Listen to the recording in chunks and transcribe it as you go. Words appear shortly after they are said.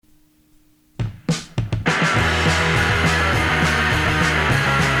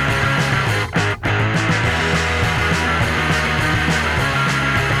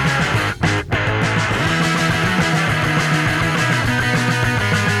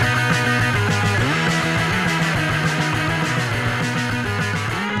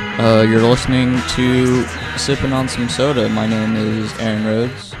You're listening to Sipping on Some Soda. My name is Aaron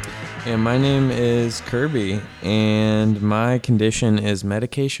Rhodes. And my name is Kirby, and my condition is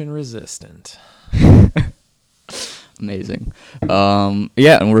medication resistant. Amazing. And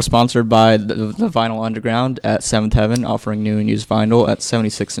we're sponsored by the Vinyl Underground at 7th Heaven, offering new and used vinyl at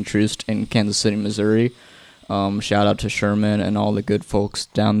 76th and Troost in Kansas City, Missouri. Shout out to Sherman and all the good folks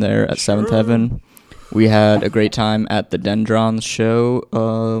down there at 7th Heaven. We had a great time at the Dendrons show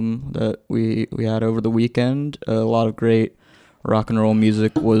that we had over the weekend. A lot of great rock and roll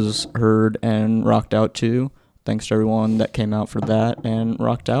music was heard and rocked out to. Thanks to everyone that came out for that and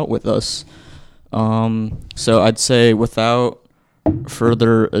rocked out with us. So I'd say without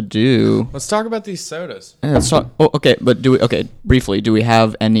further ado, let's talk about these sodas. Yeah, let's talk. Oh, okay, but briefly, do we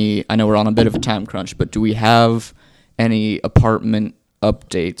have any? I know we're on a bit of a time crunch, but do we have any apartment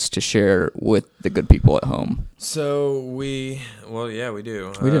updates to share with the good people at home? So we do. We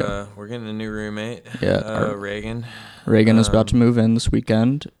do. We're getting a new roommate. Yeah, Reagan. Reagan is about to move in this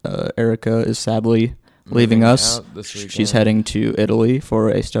weekend. Erica is sadly leaving us. She's heading to Italy for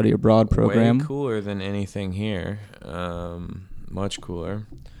a study abroad program. Way cooler than anything here. Much cooler.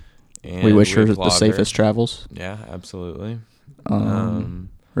 And we wish her the safest travels. Yeah, absolutely.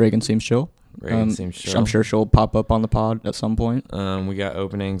 Reagan seems chill. I'm sure she'll pop up on the pod at some point. We got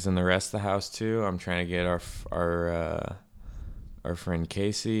openings in the rest of the house too. I'm trying to get our friend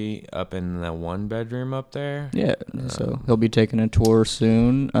Casey up in the one bedroom up there. Yeah, so he'll be taking a tour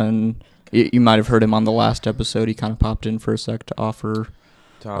soon, and you might have heard him on the last episode. He kind of popped in for a sec to offer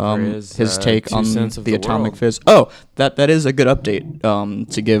his take on the Atomic Fizz. Oh, that is a good update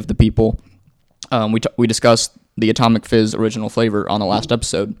to give the people. We discussed the Atomic Fizz original flavor on the last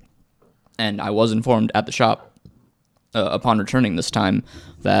episode. And I was informed at the shop upon returning this time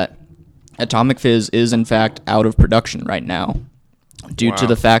that Atomic Fizz is in fact out of production right now due to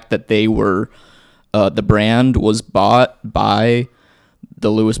the fact that they were the brand was bought by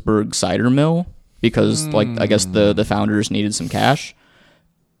the Lewisburg cider mill because I guess the founders needed some cash.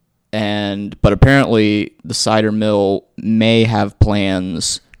 But apparently the cider mill may have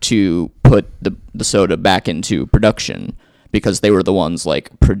plans to put the soda back into production, because they were the ones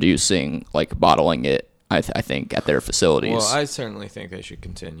producing, bottling it, I think, at their facilities. Well, I certainly think they should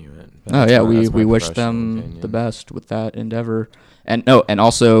continue it. Oh yeah, we wish them the best with that endeavor. And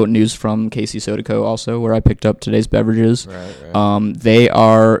also news from Casey Soda Co. also, where I picked up today's beverages. Right. They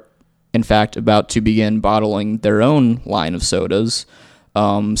are in fact about to begin bottling their own line of sodas,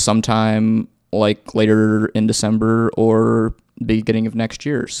 sometime later in December or beginning of next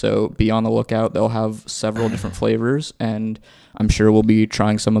year. So be on the lookout. They'll have several different flavors, and I'm sure we'll be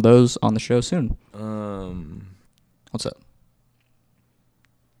trying some of those on the show soon. What's up?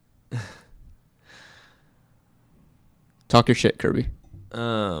 Talk your shit, Kirby.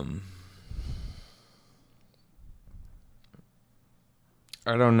 I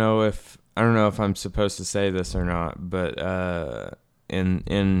don't know if I'm supposed to say this or not, but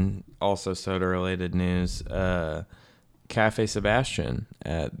in also soda related news, Cafe Sebastian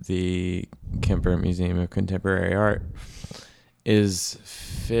at the Kemper Museum of Contemporary Art is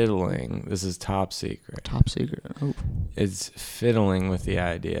fiddling. This is top secret. Top secret. Oh. It's fiddling with the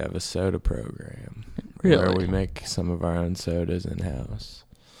idea of a soda program. Really? Where we make some of our own sodas in-house.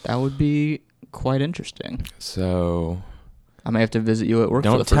 That would be quite interesting. So I may have to visit you at work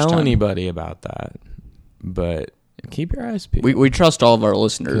for the first time. Don't tell anybody about that, but keep your eyes peeled. We trust all of our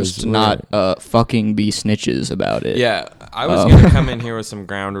listeners to not fucking be snitches about it. Yeah, I was going to come in here with some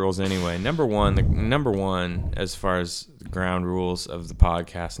ground rules anyway. Number one, as far as the ground rules of the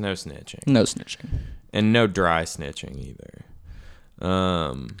podcast, no snitching. No snitching. And no dry snitching either.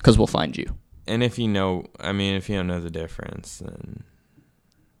 Because we'll find you. And if you don't know the difference, then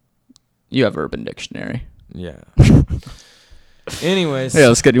you have Urban Dictionary. Yeah. Anyways. Yeah,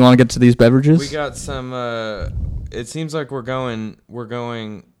 let's get. You want to get to these beverages? We got some. It seems like we're going.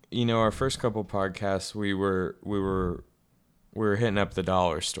 Our first couple podcasts, we were hitting up the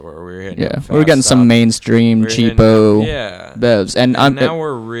dollar store. We were getting some mainstream cheapo bevs, and now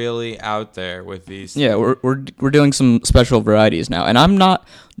we're really out there with these. Yeah, we're doing some special varieties now, and I'm not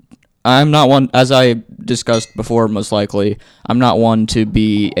one, as I discussed before. Most likely, I'm not one to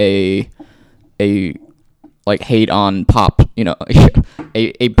be a hate on pop,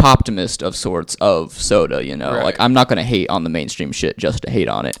 a poptimist of sorts of soda, Right. I'm not going to hate on the mainstream shit just to hate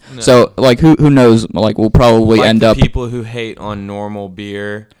on it. No. So, who knows, we'll probably end up... people who hate on normal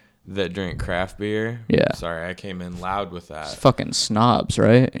beer that drink craft beer. Yeah. Sorry, I came in loud with that. It's fucking snobs,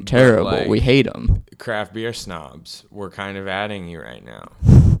 right? Terrible. We hate them. Craft beer snobs. We're kind of adding you right now.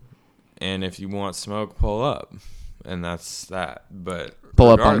 And if you want smoke, pull up. And that's that. But pull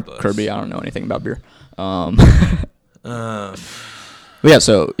up on Kirby. I don't know anything about beer. Yeah.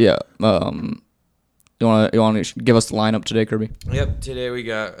 So yeah. You want to give us the lineup today, Kirby? Yep. Today we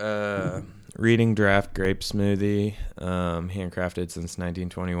got Reading Draft Grape Smoothie, handcrafted since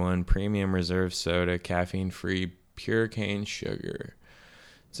 1921, premium reserve soda, caffeine-free, pure cane sugar.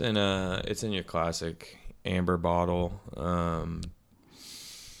 It's in your classic amber bottle.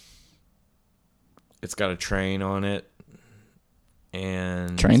 It's got a train on it,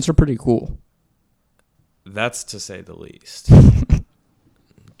 and trains are pretty cool. That's to say the least.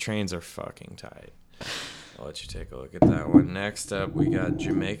 Trains are fucking tight. I'll let you take a look at that one. Next up, we got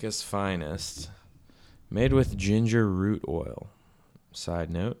Jamaica's Finest, made with ginger root oil. Side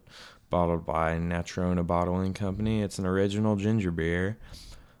note, bottled by Natrona Bottling Company. It's an original ginger beer.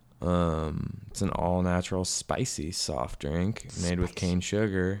 It's an all-natural spicy soft drink made with cane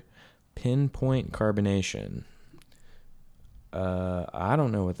sugar. Pinpoint carbonation. I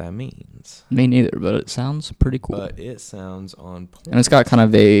don't know what that means. Me neither, but it sounds pretty cool. But it sounds on point. And it's got kind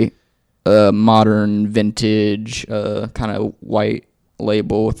of a modern vintage kind of white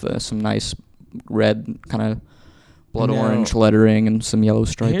label with some nice red kind of blood orange lettering and some yellow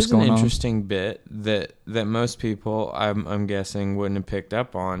stripes going on. Here's an interesting bit that most people, I'm guessing, wouldn't have picked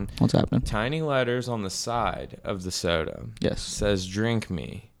up on. What's happening? Tiny letters on the side of the soda. Yes. Says drink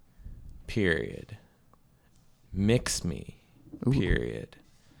me, period. Mix me, period.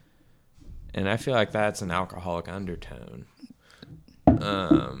 And I feel like that's an alcoholic undertone.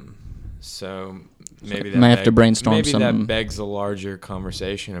 So maybe that might have to brainstorm. Maybe that begs a larger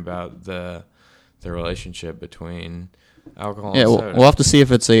conversation about the relationship between alcohol and soda. We'll have to see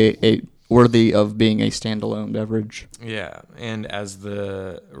if it's a worthy of being a standalone beverage. Yeah, and as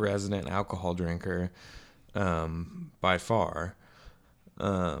the resident alcohol drinker, by far,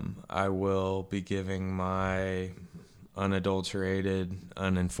 I will be giving my unadulterated,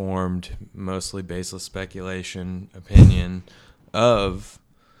 uninformed, mostly baseless speculation opinion of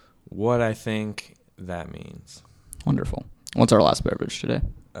what I think that means. Wonderful. What's our last beverage today?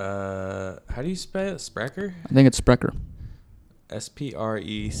 How do you spell it? Sprecher? I think it's Sprecher. Sprecher.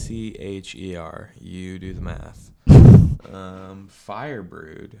 You do the math. Fire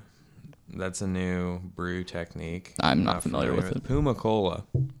brewed. That's a new brew technique. I'm not familiar with it. Puma Cola.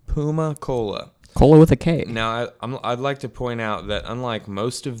 Puma Cola. Cola with a K. Now, I'd like to point out that unlike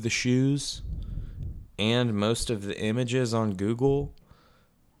most of the shoes and most of the images on Google,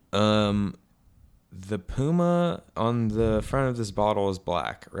 the Puma on the front of this bottle is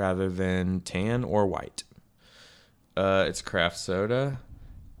black rather than tan or white. It's craft soda.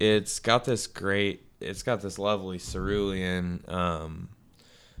 It's got this lovely cerulean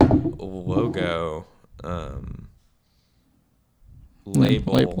logo,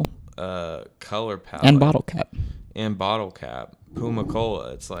 label. Color palette. And bottle cap. Puma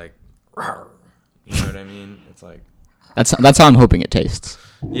Cola. It's like, you know what I mean? It's like, that's how I'm hoping it tastes.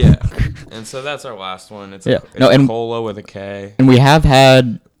 Yeah. And so that's our last one. It's a cola with a K. And we have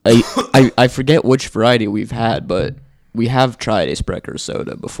had I forget which variety we've had, but we have tried a Sprecher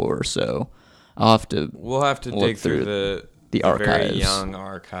soda before, so we'll have to dig through the archives. Very young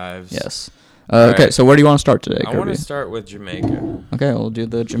archives. Yes. Okay, so where do you want to start today, Kirby? I want to start with Jamaica. Okay, we'll do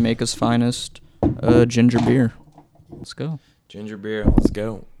the Jamaica's Finest ginger beer. Let's go. Ginger beer, let's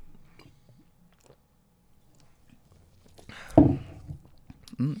go.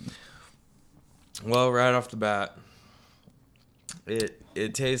 Well, right off the bat,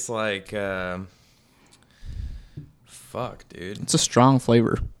 it tastes like fuck, dude. It's a strong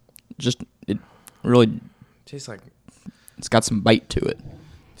flavor. It really tastes like it's got some bite to it.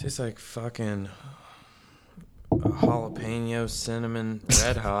 Tastes like fucking a jalapeno cinnamon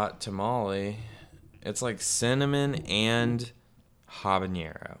red hot tamale. It's like cinnamon and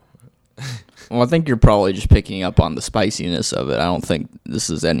habanero. Well, I think you're probably just picking up on the spiciness of it. I don't think this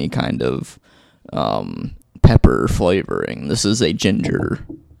is any kind of pepper flavoring. This is a ginger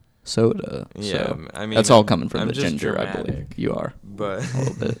soda. Yeah, so I mean, that's all coming from I'm the ginger, dramatic, I believe. You are. But a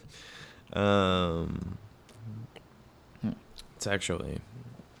little bit. It's actually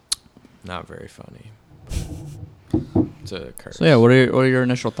not very funny. It's a curse. So yeah, what are your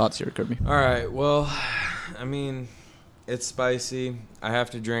initial thoughts here, Kirby? All right, well, I mean, it's spicy. I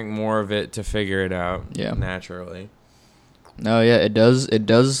have to drink more of it to figure it out. Yeah. Naturally. No, yeah, it does. It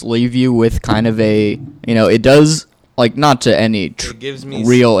does leave you with kind of a, it does, like, not to any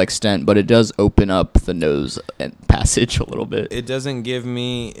real extent, but it does open up the nose and passage a little bit. It doesn't give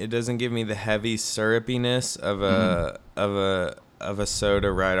me the heavy syrupiness of a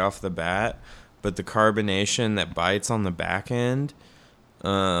soda right off the bat, but the carbonation that bites on the back end,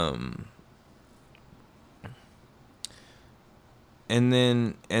 and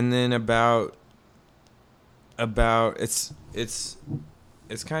then about it's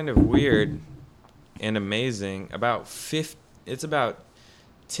kind of weird and amazing. It's about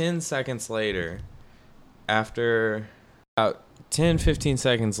 10 seconds later, after about 10-15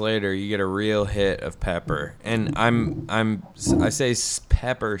 seconds later, you get a real hit of pepper. And I say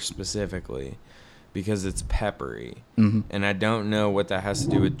pepper specifically because it's peppery. Mm-hmm. And I don't know what that has to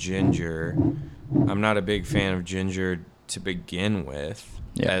do with ginger. I'm not a big fan of ginger to begin with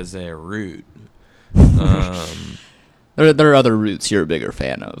as a root. There are other roots you're a bigger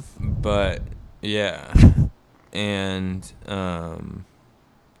fan of. But, yeah. And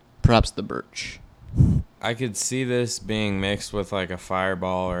perhaps the birch. I could see this being mixed with like a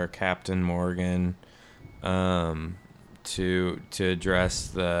Fireball or a Captain Morgan, to address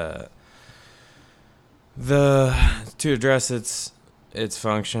to address its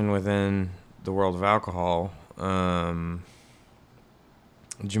function within the world of alcohol.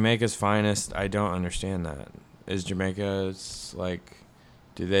 Jamaica's Finest, I don't understand that. Is Jamaica's like,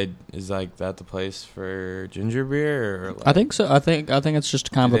 is like that the place for ginger beer? Or like, I think so. I think it's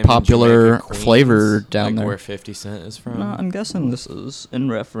just kind of a popular flavor down like there. Where 50 Cent is from? No, I'm guessing this is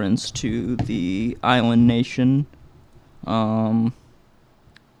in reference to the island nation. Yeah,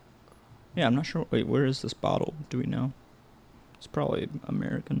 I'm not sure. Wait, where is this bottle? Do we know? It's probably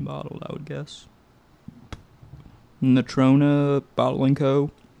American bottled, I would guess. Natrona Bottling Co.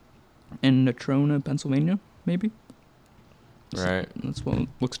 in Natrona, Pennsylvania, maybe. Right. That's what it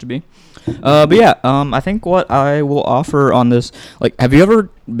looks to be. But yeah, I think what I will offer on this, like, have you ever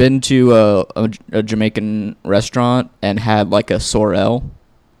been to a Jamaican restaurant and had like a sorrel?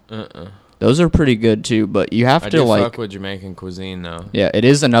 Those are pretty good too, but you have to like. I fuck with Jamaican cuisine though. Yeah, it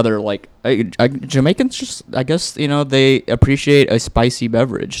is another like Jamaicans just, I guess, they appreciate a spicy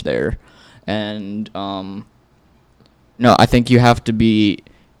beverage there, and no, I think you have to be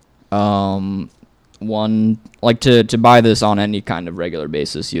one, like, to buy this on any kind of regular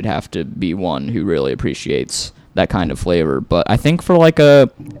basis, you'd have to be one who really appreciates that kind of flavor. But I think for like a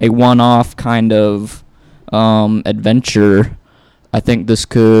one-off kind of adventure, I think this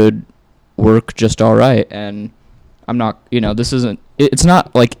could work just all right. And I'm not, this isn't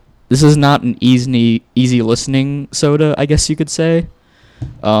an easy listening soda, I guess you could say.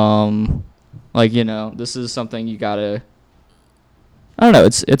 This is something you gotta, I don't know,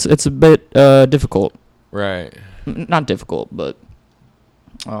 it's a bit difficult. Right. Not difficult, but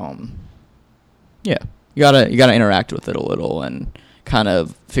yeah. You gotta interact with it a little and kind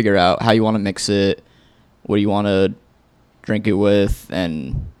of figure out how you want to mix it, what do you want to drink it with,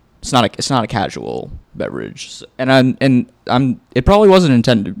 and it's not a casual beverage. And it probably wasn't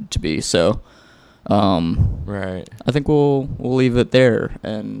intended to be, so right. I think we'll leave it there,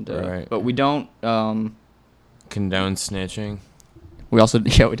 and right. But we don't condone snitching. We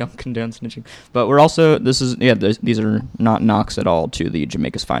don't condone snitching, but we're also, these are not knocks at all to the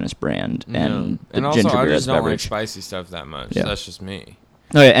Jamaica's Finest brand and the also ginger I beer just don't beverage. like spicy stuff that much. Yeah. That's just me.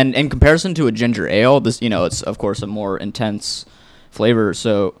 Oh yeah, and in comparison to a ginger ale, this it's of course a more intense flavor.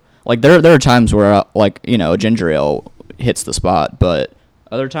 So like there are times where a ginger ale hits the spot, but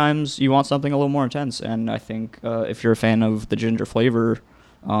other times you want something a little more intense. And I think if you're a fan of the ginger flavor,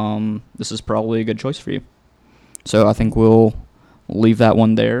 this is probably a good choice for you. So I think we'll leave that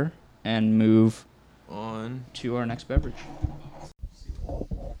one there and move on to our next beverage.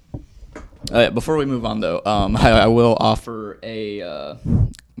 Before we move on, though, I will offer a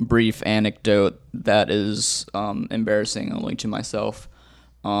brief anecdote that is embarrassing only to myself.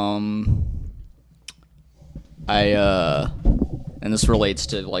 And this relates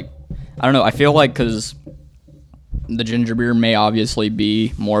to, I don't know, I feel like because the ginger beer may obviously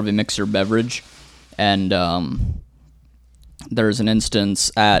be more of a mixer beverage, and there's an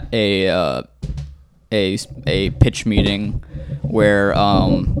instance at a pitch meeting where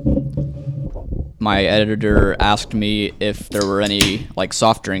my editor asked me if there were any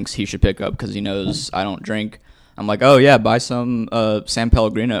soft drinks he should pick up because he knows I don't drink. I'm like, oh yeah, buy some San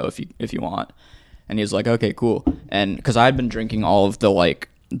Pellegrino if you want. And he was like, okay, cool. And because I had been drinking all of the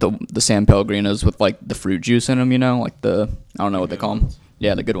San Pellegrinos with the fruit juice in them, I don't know what they call them.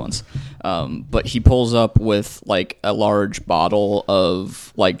 Yeah, the good ones. But he pulls up with a large bottle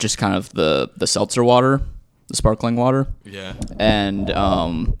of just kind of the seltzer water, the sparkling water. Yeah. And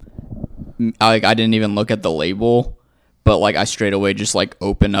I didn't even look at the label, but I straight away just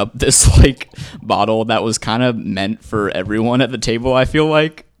open up this bottle that was kind of meant for everyone at the table. I feel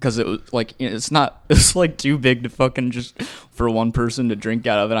because it was it's too big to fucking just for one person to drink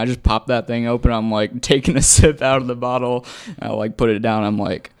out of. And I just popped that thing open. I'm taking a sip out of the bottle. I put it down. I'm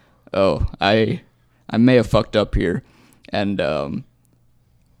oh, I may have fucked up here. And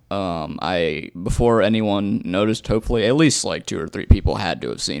I, before anyone noticed, hopefully at least like 2 or 3 people had to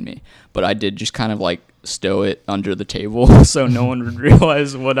have seen me, but I did just kind of like stow it under the table so no one would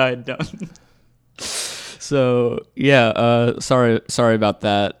realize what I had done. So yeah, sorry about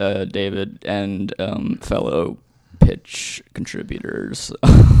that, David and fellow pitch contributors.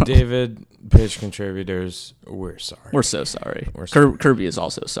 David, pitch contributors, we're sorry. We're so sorry. Kirby is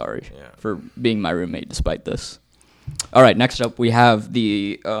also sorry for being my roommate despite this. All right, next up we have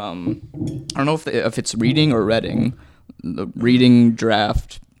the I don't know if it's Reading or Reading, the Reading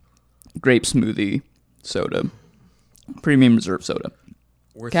Draft Grape Smoothie Soda, Premium Reserve Soda.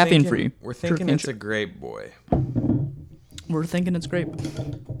 Caffeine free. We're thinking it's a grape, boy. We're thinking it's grape.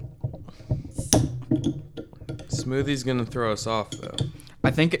 Smoothie's gonna throw us off, though.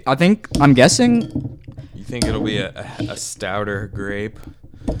 I'm guessing. You think it'll be a stouter grape?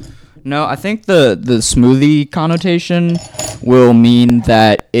 No, I think the smoothie connotation will mean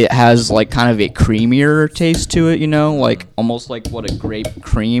that it has like kind of a creamier taste to it, you know, like almost like what a grape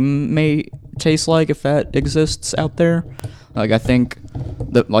cream may taste like if that exists out there. Like I think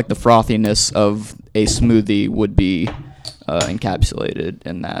the frothiness of a smoothie would be encapsulated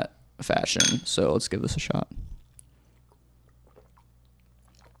in that fashion. So let's give this a shot.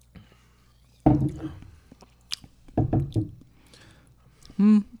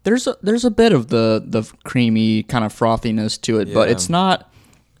 There's a bit of the creamy kind of frothiness to it, but it's not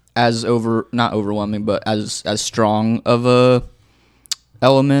as not overwhelming, but as strong of a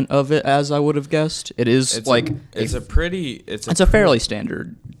element of it as I would have guessed. It is it's a fairly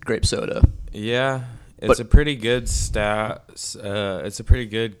standard grape soda. Yeah, it's a pretty good stout. It's a pretty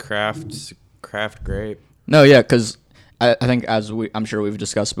good craft grape. No, yeah, because I think I'm sure we've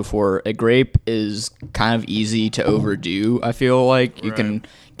discussed before, a grape is kind of easy to overdo. I feel like you can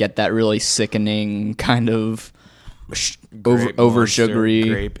get that really sickening kind of over sugary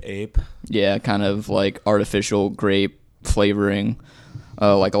grape ape. Yeah, kind of like artificial grape flavoring,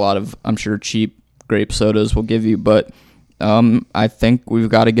 like a lot of I'm sure cheap grape sodas will give you. But I think we've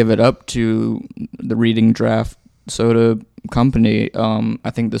got to give it up to the Reading Draft Soda Company. I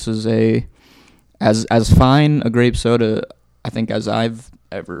think this is as fine a grape soda I think as I've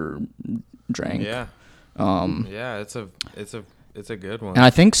ever drank. Yeah. It's a good one. And I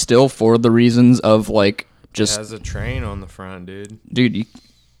think still for the reasons of like just it has a train on the front, dude. Dude,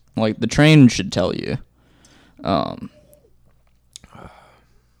 like the train should tell you. I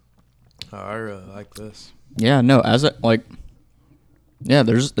really like this. Yeah, no, there's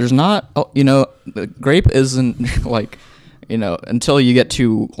not, the grape isn't like, until you get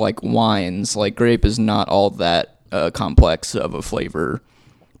to like wines, like grape is not all that complex of a flavor,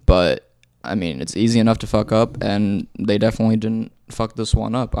 but I mean, it's easy enough to fuck up, and they definitely didn't fuck this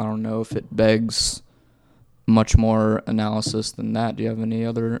one up. I don't know if it begs much more analysis than that. Do you have any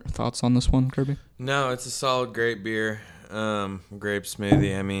other thoughts on this one, Kirby? No, it's a solid grape beer. Grape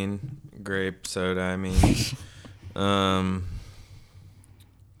smoothie, I mean, grape soda, I mean. I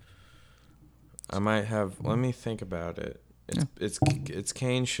might have, let me think about it. It's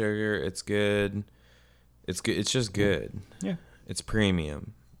cane sugar, it's good. It's just good. Yeah. It's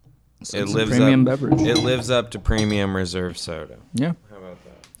premium. It lives premium beverage. It lives up to Premium Reserve Soda. Yeah. How about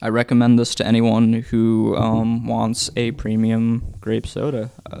that? I recommend this to anyone who wants a premium grape soda.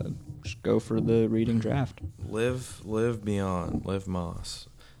 Just go for the Reading Draft. Live beyond. Live Moss.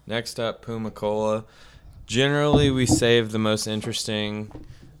 Next up, Puma Cola. Generally, we save the most interesting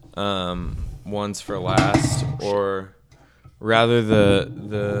ones for last, or rather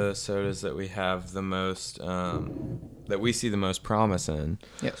the sodas that we have the most that we see the most promise in.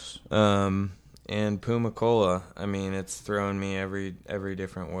 Yes. And Puma Cola, I mean, it's thrown me every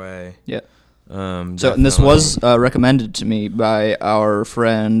different way. Yeah. And this was recommended to me by our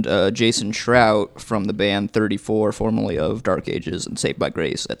friend Jason Shrout from the band 34, formerly of Dark Ages and Saved by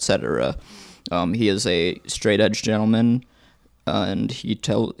Grace, etc. He is a straight edge gentleman, and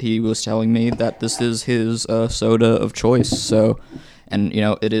he was telling me that this is his soda of choice. So, and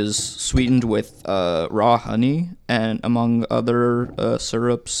it is sweetened with raw honey and among other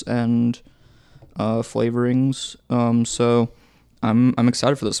syrups and flavorings. So I'm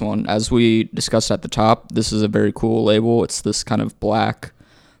excited for this one. As we discussed at the top, this is a very cool label. It's this kind of black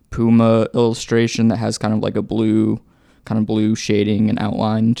Puma illustration that has kind of like a blue shading and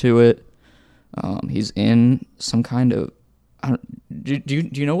outline to it. He's in some kind of, do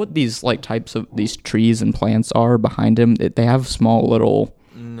you know what these like types of these trees and plants are behind him? They have small little.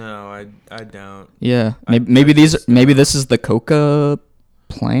 No, I don't. Yeah, maybe this is the coca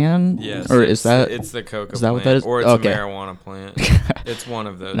plant. Yes, or is that it's the coca? Is that plant, what that is? Or it's okay. a marijuana plant. It's one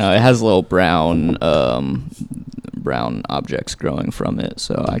of those. No, it has little brown brown objects growing from it.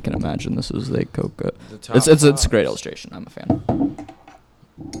 So I can imagine this is a coca. It's a great illustration. I'm a fan.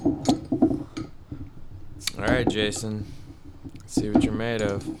 All right, Jason. Let's see what you're made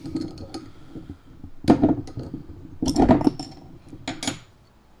of.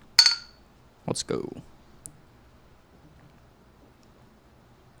 Let's go.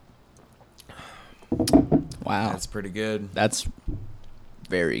 Wow. That's pretty good. That's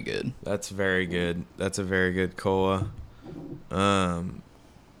very good. That's very good. That's a very good cola.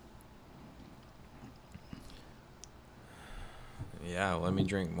 Yeah, let me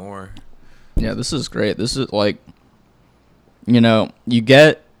drink more. Yeah, this is great. This is like, you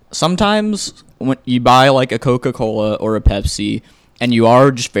get sometimes when you buy like a Coca-Cola or a Pepsi and you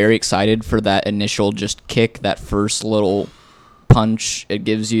are just very excited for that initial just kick, that first little punch it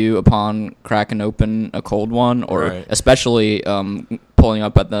gives you upon cracking open a cold one, or especially pulling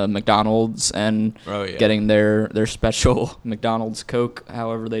up at the McDonald's and getting their special McDonald's Coke,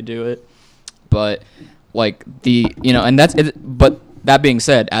 however they do it. But like and that's it. But that being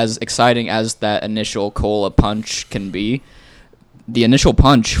said, as exciting as that initial cola punch can be, the initial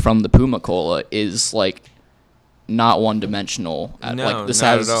punch from the Puma Cola is like not one-dimensional. No, like this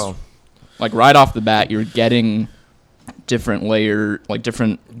not has, at all. Like right off the bat, you're getting different layers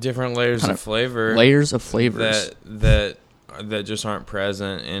of flavor. Layers of flavors that just aren't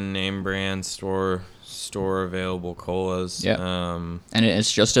present in name brand store available colas. Yeah. And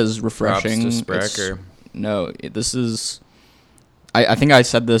it's just as refreshing. Props to Sprecher. This is. I think I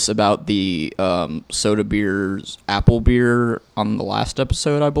said this about the soda beers, apple beer on the last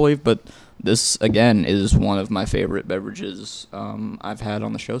episode, I believe, but this again is one of my favorite beverages I've had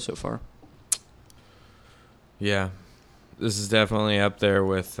on the show so far. Yeah, this is definitely up there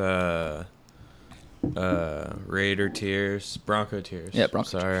with Raider Tears, Bronco Tears. Yeah,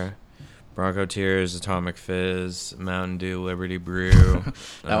 Bronco. Sorry. Bronco Tears, Atomic Fizz, Mountain Dew, Liberty Brew.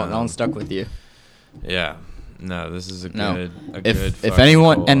 that one stuck with you. Yeah. No, this is a good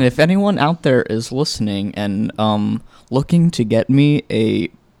if anyone out there is listening and looking to get me a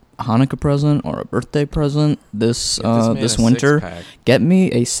Hanukkah present or a birthday present this winter, get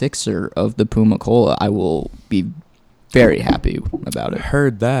me a sixer of the Puma Cola. I will be very happy about it.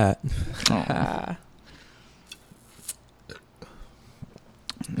 Heard that. Oh.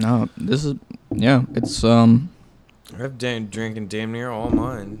 No, this is it's I've drinking damn near all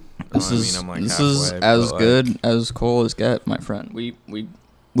mine. This is as good as colas get, my friend. We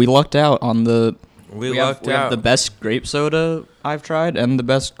lucked out on the. We have the best grape soda I've tried and the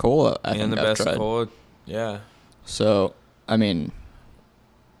best cola I've tried. Cola, yeah. So I mean,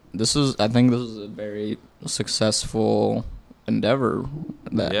 I think this is a very successful endeavor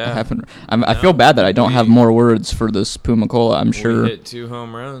that happened. I feel bad that I don't have more words for this Puma Cola. I'm sure we hit 2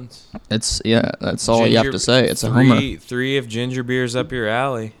 home runs. That's all you have to say. It's a homer. 3 of ginger beers up your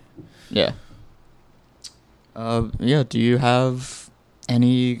alley. Yeah. Do you have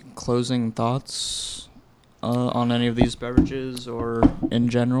any closing thoughts on any of these beverages or in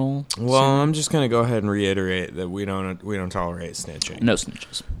general? Well, I'm just gonna go ahead and reiterate that we don't tolerate snitching. No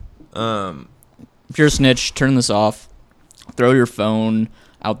snitches. If you're a snitch, turn this off. Throw your phone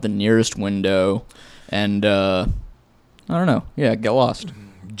out the nearest window, and I don't know. Yeah, get lost.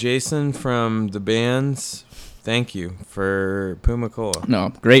 Jason from the bands, thank you for Puma Cola.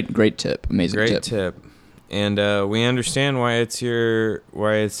 No, great tip. Amazing great tip. And we understand why it's your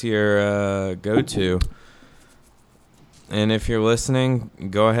go-to. And if you're listening,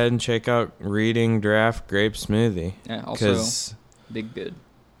 go ahead and check out Reading Draft Grape Smoothie. Yeah, also big good.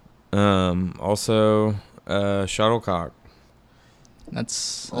 Also Shuttlecock.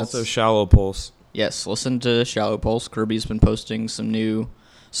 That's also Shallow Pulse. Yes, listen to Shallow Pulse. Kirby's been posting some new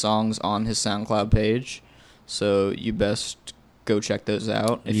songs on his SoundCloud page, so you best go check those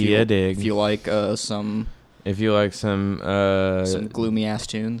out. If you like some gloomy ass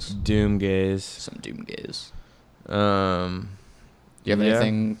tunes, doom gaze. Some doom gaze. Do you have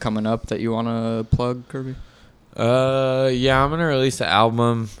anything coming up that you want to plug, Kirby? Yeah, I'm gonna release the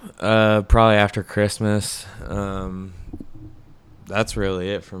album probably after Christmas. That's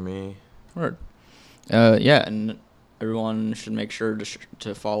really it for me. Word. And everyone should make sure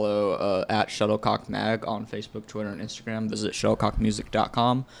to follow at Shuttlecock Mag on Facebook, Twitter, and Instagram. Visit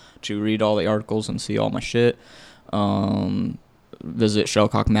shuttlecockmusic.com to read all the articles and see all my shit. Visit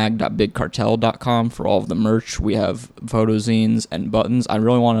shuttlecockmag.bigcartel.com for all of the merch. We have photo zines and buttons. I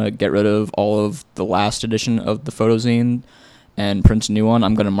really want to get rid of all of the last edition of the photo zine and print a new one.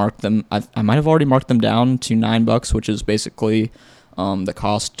 I'm going to mark them. I might have already marked them down to $9, which is basically the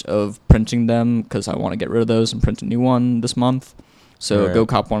cost of printing them, because I want to get rid of those and print a new one this month. So go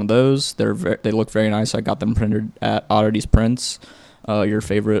cop one of those. They look very nice. I got them printed at Oddities Prints, your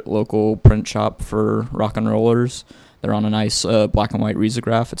favorite local print shop for rock and rollers. They're on a nice black and white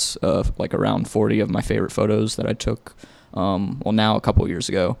risograph. It's like around 40 of my favorite photos that I took, now a couple years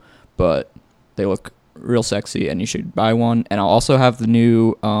ago. But they look real sexy, and you should buy one. And I'll also have the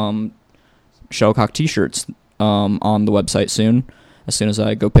new Shuttlecock t-shirts on the website soon. As soon as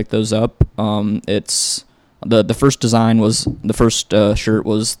I go pick those up, it's the first design was the first shirt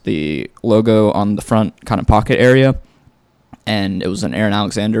was the logo on the front kind of pocket area, and it was an Aaron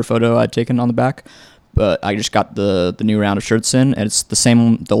Alexander photo I'd taken on the back. But I just got the new round of shirts in, and it's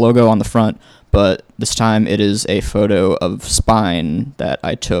the logo on the front, but this time it is a photo of Spine that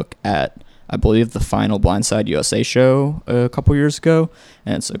I took at, I believe, the final Blindside USA show a couple years ago.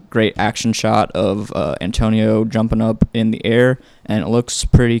 And it's a great action shot of Antonio jumping up in the air, and it looks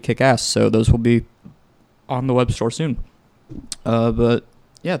pretty kick-ass. So those will be on the web store soon. But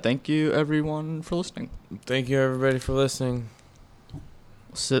yeah, thank you everyone for listening. Thank you everybody for listening.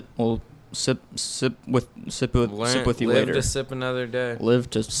 Sip with you later. Live to sip another day. Live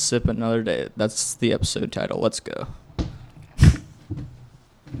to sip another day. That's the episode title. Let's go.